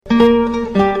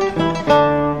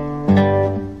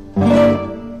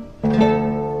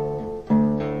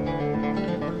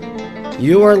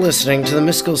You are listening to the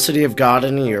Mystical City of God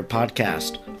in a Year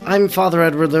podcast. I'm Father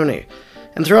Edward Looney,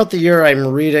 and throughout the year I'm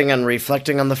reading and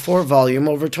reflecting on the 4-volume,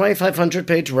 over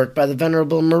 2,500-page work by the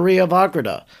Venerable Maria of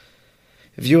Agreda.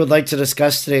 If you would like to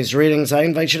discuss today's readings, I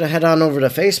invite you to head on over to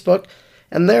Facebook,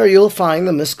 and there you'll find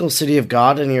the Mystical City of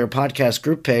God in your podcast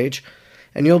group page,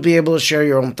 and you'll be able to share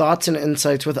your own thoughts and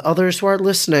insights with others who are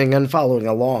listening and following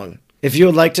along. If you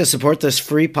would like to support this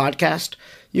free podcast,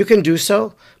 you can do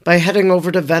so by heading over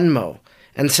to Venmo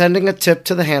and sending a tip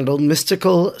to the handle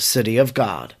Mystical City of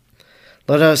God.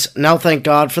 Let us now thank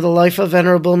God for the life of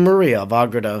Venerable Maria of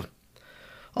Agreda.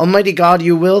 Almighty God,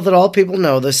 you will that all people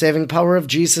know the saving power of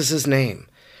Jesus' name.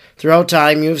 Throughout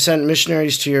time you have sent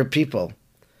missionaries to your people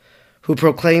who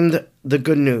proclaimed the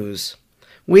good news.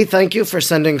 We thank you for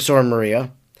sending Sor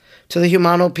Maria to the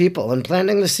Humano people and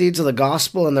planting the seeds of the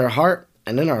gospel in their heart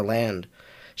and in our land.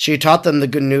 She taught them the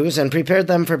good news and prepared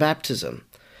them for baptism.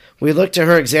 We look to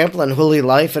her example and holy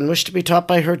life and wish to be taught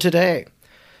by her today.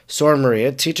 Sor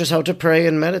Maria, teach us how to pray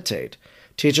and meditate.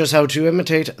 Teach us how to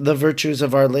imitate the virtues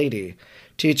of Our Lady.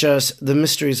 Teach us the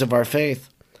mysteries of our faith.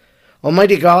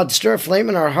 Almighty God, stir aflame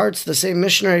in our hearts the same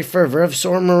missionary fervor of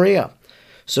Sor Maria,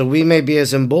 so we may be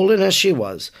as emboldened as she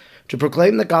was to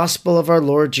proclaim the gospel of our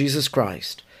Lord Jesus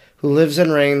Christ, who lives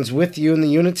and reigns with you in the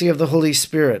unity of the Holy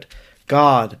Spirit,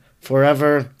 God,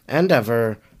 forever and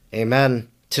ever. Amen.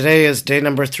 Today is day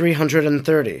number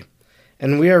 330,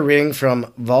 and we are reading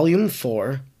from Volume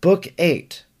 4, Book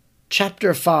 8,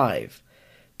 Chapter 5,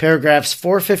 paragraphs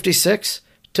 456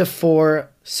 to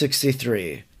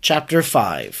 463. Chapter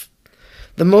 5.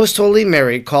 The Most Holy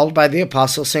Mary, called by the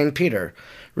Apostle St. Peter,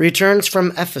 returns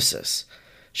from Ephesus.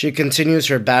 She continues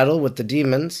her battle with the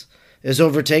demons, is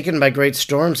overtaken by great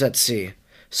storms at sea,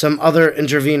 some other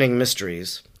intervening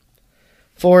mysteries.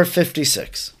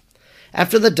 456.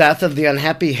 After the death of the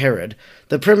unhappy Herod,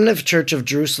 the primitive church of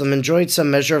Jerusalem enjoyed some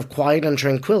measure of quiet and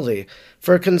tranquility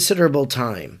for a considerable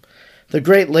time. The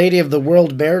great lady of the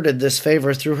world merited this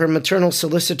favor through her maternal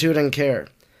solicitude and care.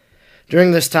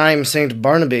 During this time, St.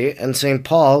 Barnabas and St.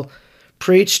 Paul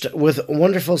preached with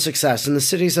wonderful success in the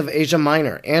cities of Asia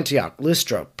Minor, Antioch,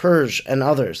 Lystra, Perge, and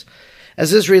others,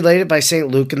 as is related by St.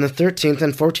 Luke in the 13th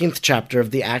and 14th chapter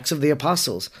of the Acts of the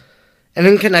Apostles, and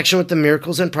in connection with the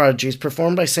miracles and prodigies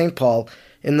performed by St. Paul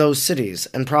in those cities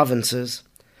and provinces.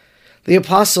 The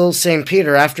apostle St.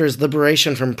 Peter, after his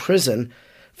liberation from prison,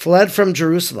 fled from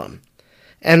Jerusalem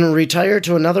and retired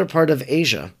to another part of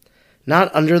Asia,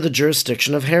 not under the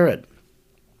jurisdiction of Herod.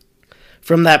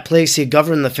 From that place he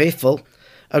governed the faithful,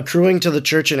 accruing to the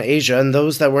church in Asia and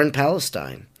those that were in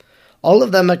Palestine. All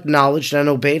of them acknowledged and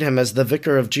obeyed him as the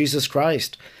vicar of Jesus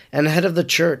Christ and head of the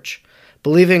church,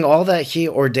 believing all that he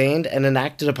ordained and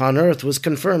enacted upon earth was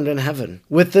confirmed in heaven.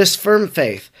 With this firm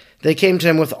faith, they came to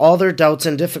him with all their doubts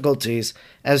and difficulties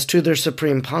as to their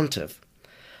supreme pontiff.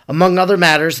 Among other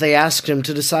matters, they asked him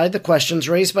to decide the questions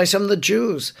raised by some of the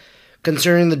Jews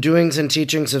concerning the doings and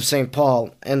teachings of St.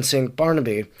 Paul and St.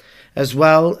 Barnabas, as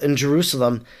well in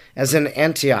Jerusalem as in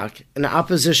Antioch, in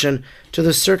opposition to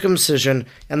the circumcision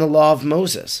and the law of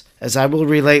Moses, as I will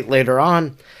relate later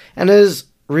on, and is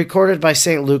recorded by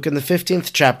St. Luke in the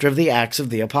 15th chapter of the Acts of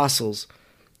the Apostles.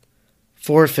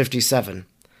 457.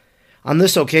 On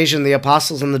this occasion, the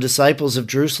apostles and the disciples of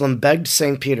Jerusalem begged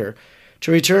St. Peter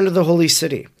to return to the holy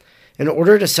city in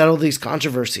order to settle these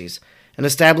controversies and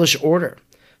establish order,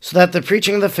 so that the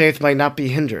preaching of the faith might not be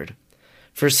hindered.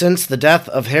 For since the death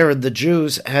of Herod, the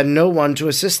Jews had no one to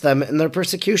assist them in their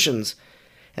persecutions,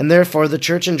 and therefore the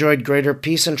church enjoyed greater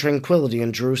peace and tranquility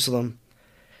in Jerusalem.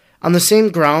 On the same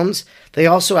grounds, they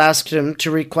also asked him to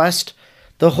request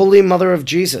the Holy Mother of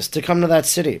Jesus to come to that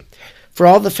city, for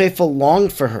all the faithful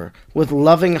longed for her with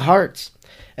loving hearts,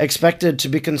 expected to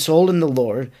be consoled in the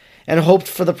Lord, and hoped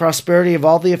for the prosperity of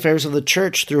all the affairs of the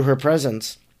church through her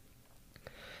presence.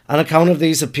 On account of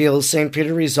these appeals, St.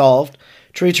 Peter resolved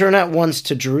to return at once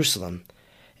to Jerusalem,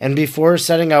 and before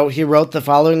setting out he wrote the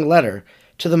following letter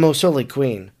to the Most Holy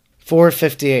Queen.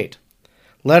 458.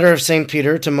 Letter of St.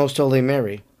 Peter to Most Holy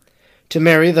Mary. To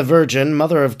Mary, the Virgin,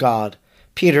 Mother of God,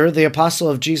 Peter, the Apostle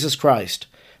of Jesus Christ,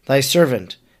 thy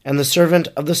servant, and the servant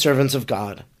of the servants of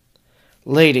God.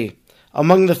 Lady,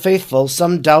 among the faithful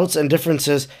some doubts and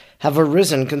differences have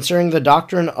arisen concerning the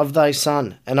doctrine of thy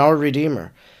Son and our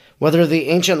Redeemer, whether the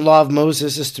ancient law of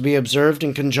Moses is to be observed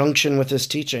in conjunction with his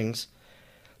teachings.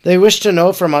 They wish to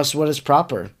know from us what is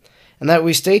proper, and that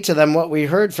we state to them what we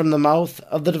heard from the mouth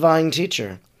of the divine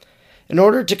teacher. In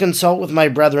order to consult with my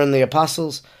brethren the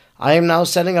apostles, I am now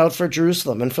setting out for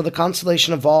Jerusalem and for the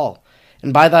consolation of all,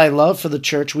 and by thy love for the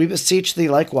church we beseech thee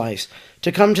likewise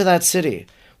to come to that city,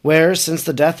 where, since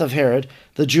the death of Herod,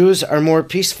 the Jews are more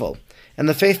peaceful, and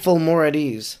the faithful more at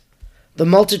ease. The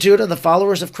multitude of the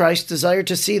followers of Christ desire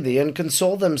to see thee and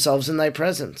console themselves in thy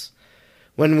presence.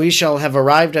 When we shall have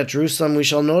arrived at Jerusalem, we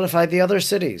shall notify the other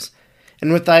cities,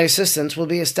 and with thy assistance will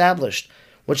be established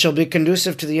what shall be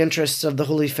conducive to the interests of the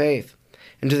holy faith,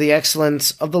 and to the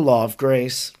excellence of the law of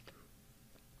grace.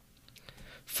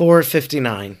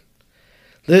 459.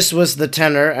 This was the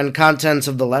tenor and contents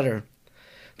of the letter.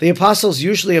 The apostles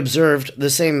usually observed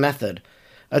the same method,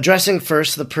 addressing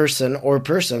first the person or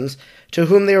persons to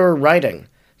whom they were writing,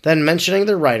 then mentioning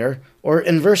the writer, or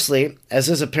inversely, as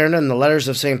is apparent in the letters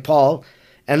of St. Paul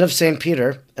and of St.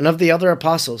 Peter and of the other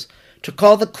apostles. To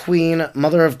call the Queen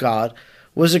Mother of God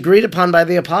was agreed upon by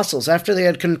the apostles after they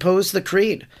had composed the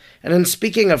creed, and in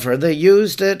speaking of her they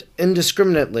used it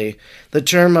indiscriminately, the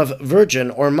term of Virgin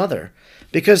or Mother,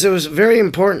 because it was very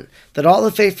important that all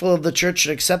the faithful of the Church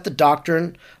should accept the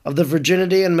doctrine of the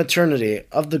virginity and maternity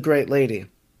of the Great Lady.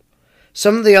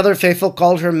 Some of the other faithful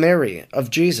called her Mary of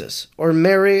Jesus, or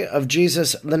Mary of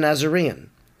Jesus the Nazarene.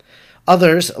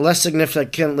 Others, less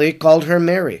significantly, called her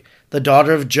Mary, the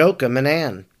daughter of Joachim and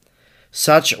Anne.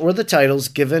 Such were the titles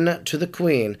given to the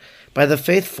Queen by the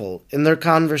faithful in their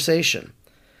conversation.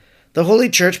 The Holy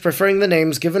Church, preferring the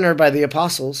names given her by the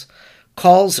apostles,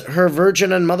 calls her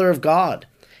Virgin and Mother of God,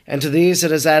 and to these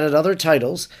it has added other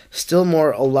titles, still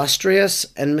more illustrious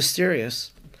and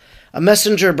mysterious. A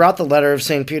messenger brought the letter of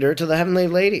St. Peter to the Heavenly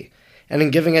Lady, and in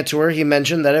giving it to her he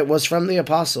mentioned that it was from the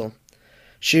apostle.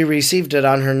 She received it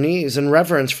on her knees in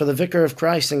reverence for the Vicar of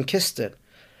Christ and kissed it,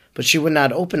 but she would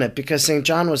not open it because St.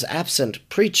 John was absent,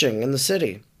 preaching in the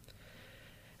city.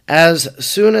 As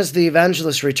soon as the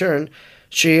evangelist returned,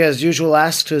 she as usual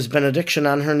asked his benediction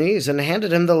on her knees and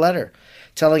handed him the letter,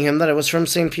 telling him that it was from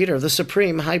St. Peter, the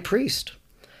supreme high priest.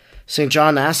 St.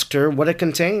 John asked her what it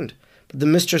contained, but the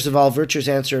mistress of all virtues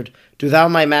answered, "Do thou,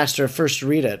 my master, first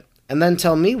read it, and then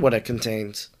tell me what it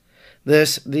contains."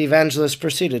 This the evangelist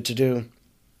proceeded to do.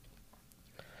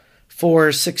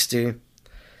 460.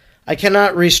 I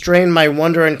cannot restrain my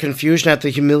wonder and confusion at the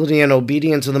humility and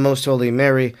obedience of the Most Holy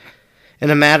Mary in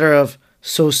a matter of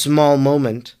so small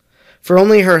moment, for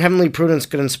only her heavenly prudence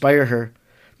could inspire her,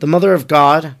 the Mother of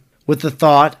God, with the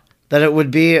thought that it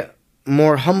would be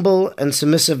more humble and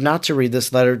submissive not to read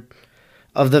this letter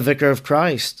of the Vicar of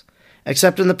Christ,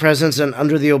 except in the presence and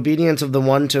under the obedience of the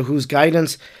one to whose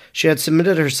guidance she had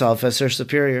submitted herself as her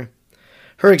superior.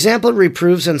 Her example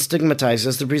reproves and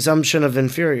stigmatizes the presumption of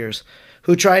inferiors,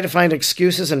 who try to find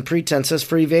excuses and pretenses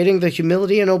for evading the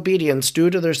humility and obedience due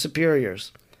to their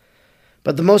superiors.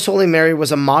 But the Most Holy Mary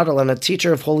was a model and a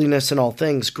teacher of holiness in all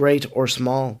things, great or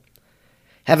small.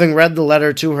 Having read the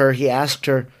letter to her, he asked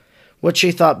her what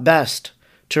she thought best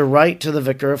to write to the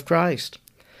Vicar of Christ.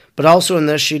 But also in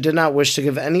this she did not wish to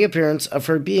give any appearance of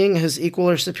her being his equal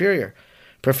or superior,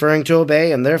 preferring to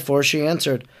obey, and therefore she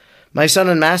answered, "My son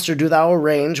and master, do thou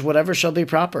arrange whatever shall be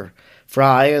proper, for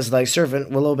I, as thy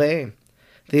servant, will obey."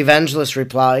 The evangelist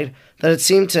replied that it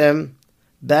seemed to him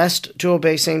best to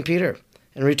obey St. Peter,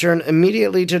 and return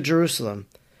immediately to Jerusalem.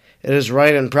 "It is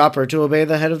right and proper to obey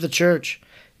the head of the Church,"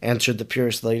 answered the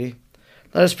purest lady.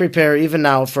 "Let us prepare even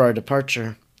now for our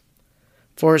departure."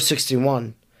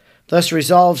 461. Thus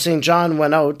resolved, St. John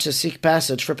went out to seek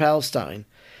passage for Palestine,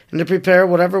 and to prepare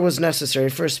whatever was necessary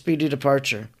for a speedy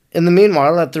departure. In the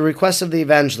meanwhile, at the request of the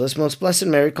evangelist, Most Blessed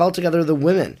Mary called together the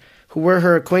women who were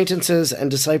her acquaintances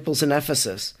and disciples in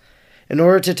Ephesus, in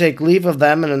order to take leave of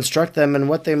them and instruct them in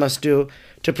what they must do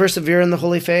to persevere in the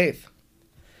holy faith.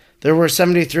 There were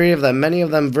 73 of them, many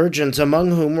of them virgins,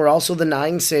 among whom were also the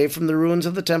 9 saved from the ruins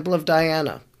of the temple of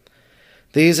Diana.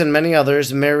 These and many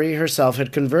others Mary herself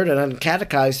had converted and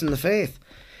catechized in the faith,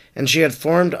 and she had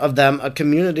formed of them a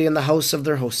community in the house of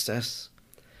their hostess.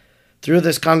 Through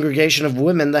this congregation of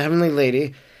women, the Heavenly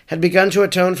Lady had begun to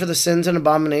atone for the sins and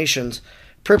abominations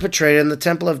perpetrated in the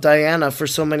temple of Diana for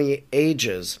so many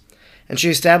ages, and she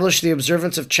established the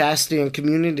observance of chastity and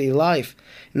community life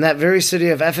in that very city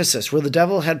of Ephesus where the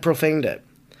devil had profaned it.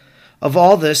 Of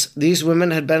all this these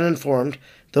women had been informed,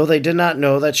 though they did not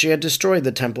know that she had destroyed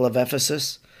the temple of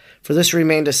Ephesus, for this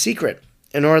remained a secret,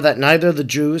 in order that neither the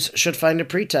Jews should find a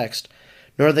pretext,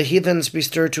 nor the heathens be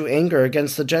stirred to anger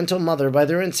against the gentle mother by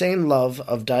their insane love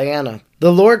of Diana.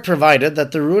 The Lord provided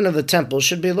that the ruin of the temple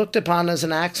should be looked upon as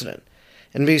an accident,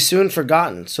 and be soon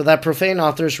forgotten, so that profane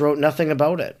authors wrote nothing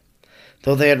about it,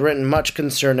 though they had written much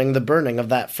concerning the burning of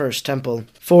that first temple.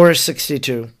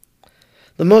 462.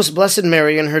 The Most Blessed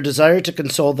Mary, in her desire to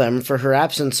console them for her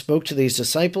absence, spoke to these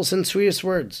disciples in sweetest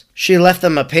words. She left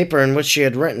them a paper in which she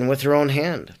had written with her own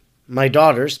hand, "My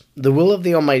daughters, the will of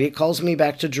the Almighty calls me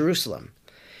back to Jerusalem.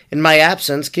 In my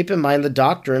absence, keep in mind the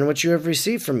doctrine which you have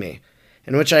received from me,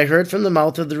 and which I heard from the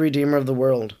mouth of the Redeemer of the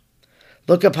world.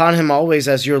 Look upon him always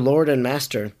as your Lord and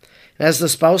Master, and as the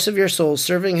spouse of your soul,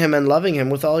 serving him and loving him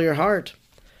with all your heart.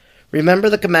 Remember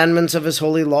the commandments of his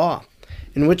holy law,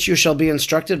 in which you shall be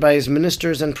instructed by his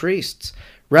ministers and priests.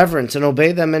 Reverence and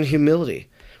obey them in humility,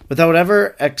 without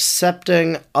ever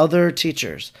accepting other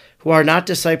teachers, who are not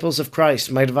disciples of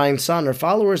Christ, my divine Son, or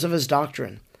followers of his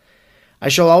doctrine. I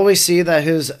shall always see that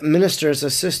his ministers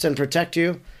assist and protect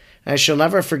you, and I shall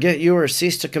never forget you or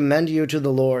cease to commend you to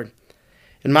the Lord.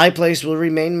 In my place will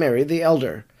remain Mary, the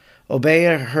elder. Obey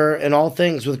her in all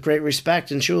things with great respect,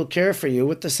 and she will care for you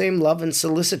with the same love and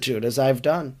solicitude as I have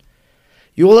done.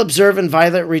 You will observe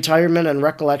inviolate retirement and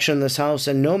recollection in this house,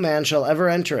 and no man shall ever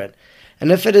enter it.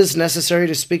 And if it is necessary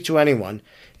to speak to anyone,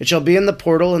 it shall be in the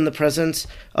portal in the presence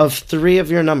of 3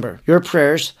 of your number. Your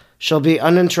prayers shall be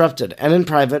uninterrupted, and in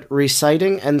private,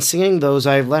 reciting and singing those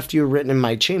I have left you written in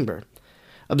my chamber.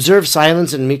 Observe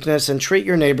silence and meekness, and treat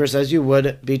your neighbors as you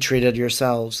would be treated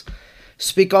yourselves.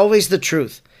 Speak always the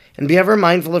truth, and be ever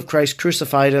mindful of Christ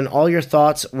crucified in all your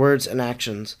thoughts, words, and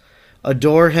actions.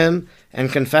 Adore him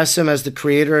and confess him as the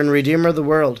Creator and Redeemer of the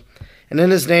world, and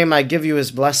in his name I give you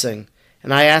his blessing,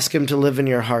 and I ask him to live in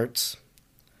your hearts.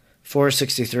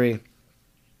 463.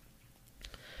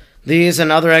 These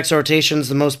and other exhortations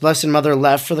the most blessed Mother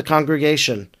left for the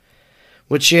congregation,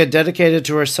 which she had dedicated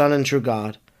to her Son and true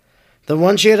God. The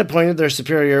one she had appointed their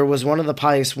superior was one of the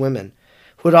pious women,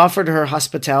 who had offered her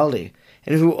hospitality,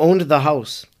 and who owned the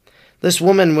house. This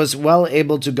woman was well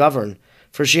able to govern,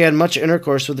 for she had much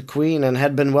intercourse with the queen, and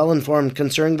had been well informed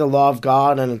concerning the law of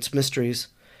God and its mysteries.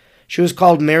 She was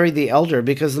called Mary the Elder,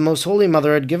 because the Most Holy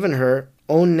Mother had given her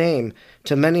own name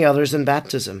to many others in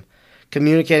baptism,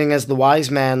 communicating, as the wise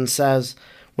man says,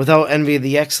 without envy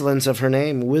the excellence of her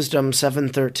name. Wisdom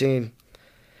 7:13.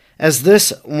 As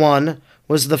this one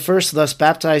was the first thus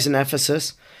baptized in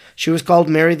Ephesus, she was called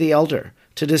Mary the Elder,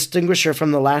 to distinguish her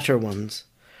from the latter ones.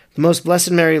 The Most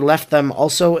Blessed Mary left them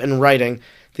also in writing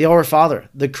the Our Father,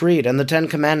 the Creed, and the 10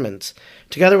 Commandments,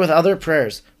 together with other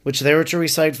prayers, which they were to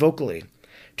recite vocally.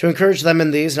 To encourage them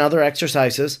in these and other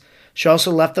exercises, she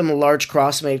also left them a large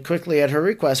cross made quickly at her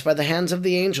request by the hands of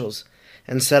the angels,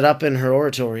 and set up in her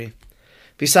oratory.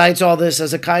 Besides all this,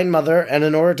 as a kind mother, and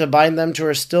in order to bind them to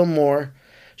her still more,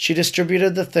 she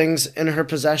distributed the things in her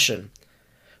possession,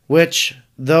 which,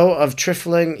 though of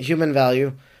trifling human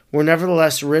value, were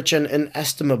nevertheless rich and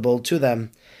inestimable to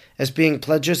them, as being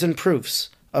pledges and proofs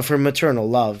of her maternal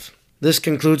love. This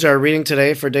concludes our reading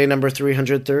today for day number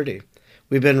 330.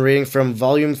 We've been reading from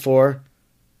Volume 4,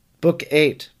 Book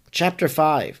 8, Chapter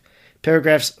 5,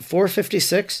 paragraphs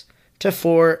 456 to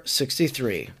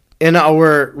 463. In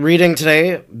our reading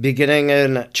today, beginning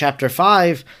in Chapter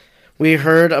 5, we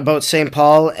heard about St.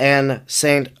 Paul and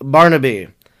St. Barnaby.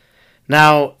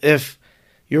 Now, if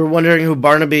you're wondering who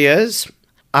Barnaby is,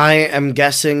 I am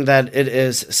guessing that it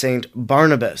is St.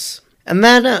 Barnabas. And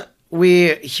then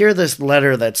we hear this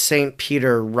letter that St.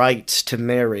 Peter writes to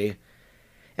Mary.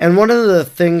 And one of the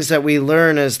things that we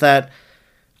learn is that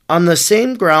on the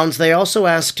same grounds, they also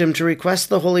asked him to request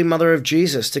the Holy Mother of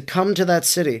Jesus to come to that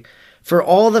city, for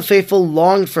all the faithful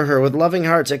longed for her with loving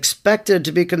hearts, expected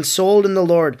to be consoled in the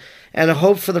Lord, and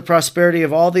hoped for the prosperity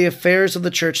of all the affairs of the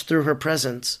church through her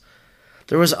presence.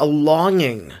 There was a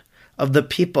longing of the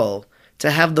people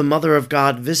to have the Mother of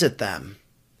God visit them.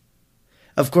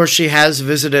 Of course, she has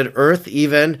visited earth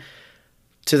even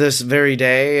to this very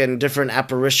day in different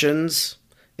apparitions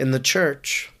in the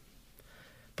church.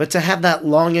 But to have that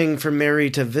longing for Mary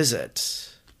to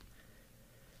visit,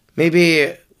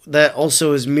 maybe that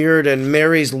also is mirrored in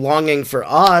Mary's longing for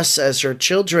us as her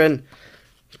children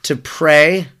to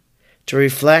pray, to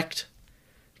reflect,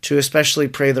 to especially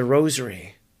pray the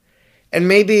rosary. And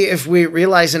maybe if we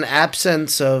realize an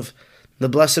absence of the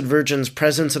Blessed Virgin's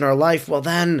presence in our life, well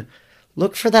then,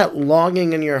 look for that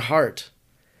longing in your heart.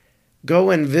 Go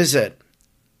and visit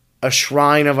a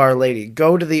shrine of Our Lady.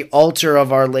 Go to the altar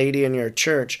of Our Lady in your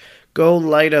church. Go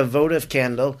light a votive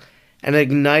candle and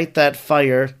ignite that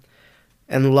fire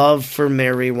and love for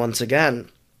Mary once again.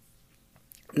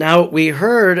 Now, we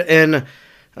heard in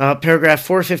paragraph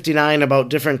 459 about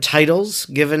different titles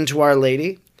given to Our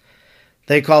Lady.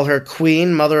 They call her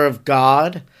Queen, Mother of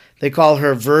God. They call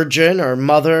her Virgin or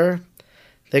Mother.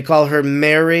 They call her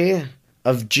Mary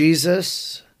of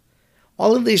Jesus.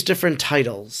 All of these different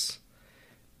titles.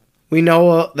 We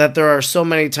know that there are so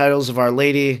many titles of Our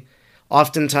Lady.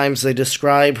 Oftentimes they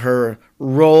describe her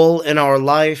role in our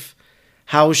life,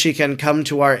 how she can come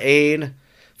to our aid.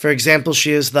 For example,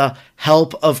 she is the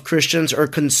help of Christians or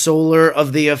consoler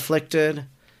of the afflicted.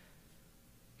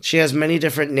 She has many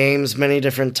different names, many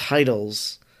different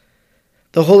titles.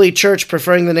 The Holy Church,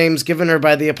 preferring the names given her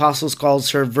by the apostles,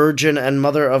 calls her Virgin and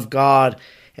Mother of God,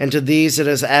 and to these it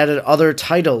has added other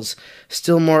titles,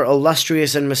 still more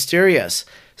illustrious and mysterious,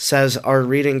 says our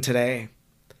reading today.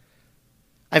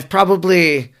 I've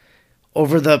probably,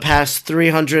 over the past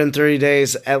 330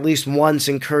 days, at least once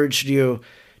encouraged you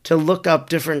to look up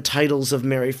different titles of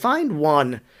Mary. Find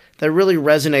one that really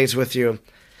resonates with you.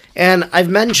 And I've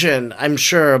mentioned, I'm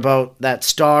sure, about that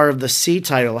Star of the Sea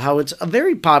title, how it's a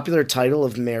very popular title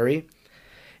of Mary.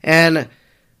 And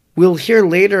we'll hear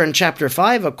later in chapter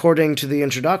 5, according to the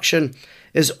introduction,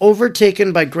 is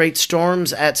overtaken by great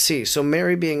storms at sea. So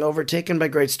Mary being overtaken by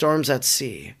great storms at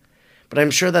sea. But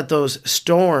I'm sure that those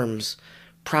storms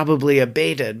probably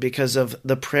abated because of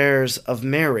the prayers of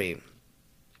Mary.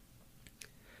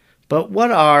 But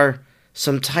what are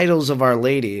some titles of Our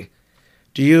Lady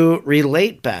do you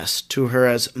relate best to her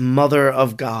as Mother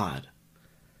of God?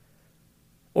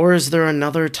 Or is there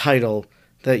another title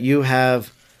that you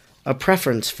have a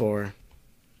preference for?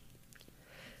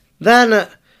 Then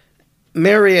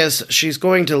Mary, as she's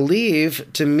going to leave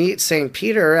to meet St.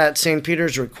 Peter at St.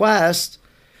 Peter's request,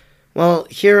 well,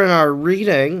 here in our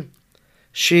reading,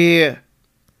 she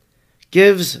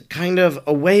gives kind of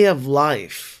a way of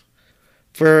life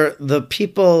for the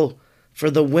people, for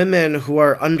the women who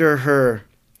are under her,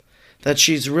 that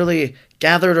she's really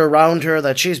gathered around her,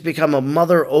 that she's become a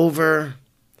mother over.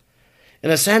 In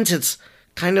a sense, it's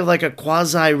kind of like a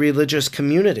quasi-religious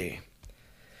community.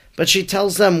 But she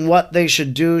tells them what they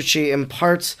should do. She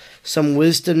imparts some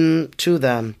wisdom to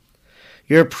them.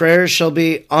 Your prayers shall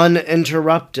be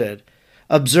uninterrupted.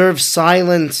 Observe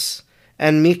silence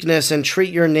and meekness, and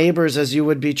treat your neighbors as you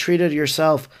would be treated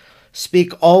yourself.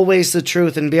 Speak always the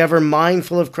truth, and be ever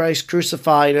mindful of Christ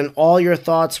crucified in all your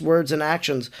thoughts, words, and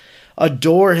actions.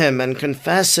 Adore him and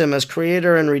confess him as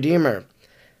Creator and Redeemer.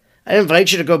 I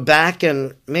invite you to go back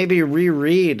and maybe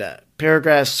reread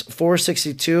paragraphs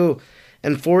 462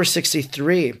 and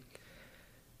 463.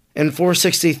 In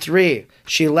 463,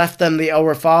 she left them the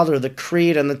Our Father, the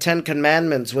Creed, and the Ten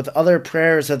Commandments with other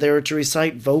prayers that they were to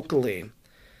recite vocally.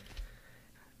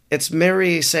 It's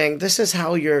Mary saying, this is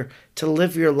how you're to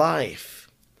live your life.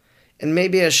 And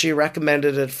maybe as she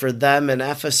recommended it for them in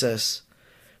Ephesus,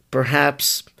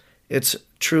 perhaps it's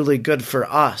truly good for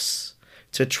us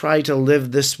to try to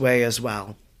live this way as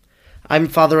well. I'm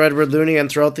Father Edward Looney,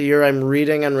 and throughout the year I'm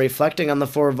reading and reflecting on the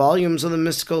 4 volumes of the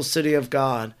Mystical City of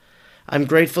God. I'm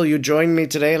grateful you joined me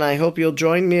today, and I hope you'll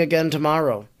join me again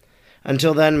tomorrow.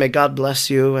 Until then, may God bless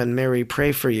you and Mary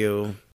pray for you.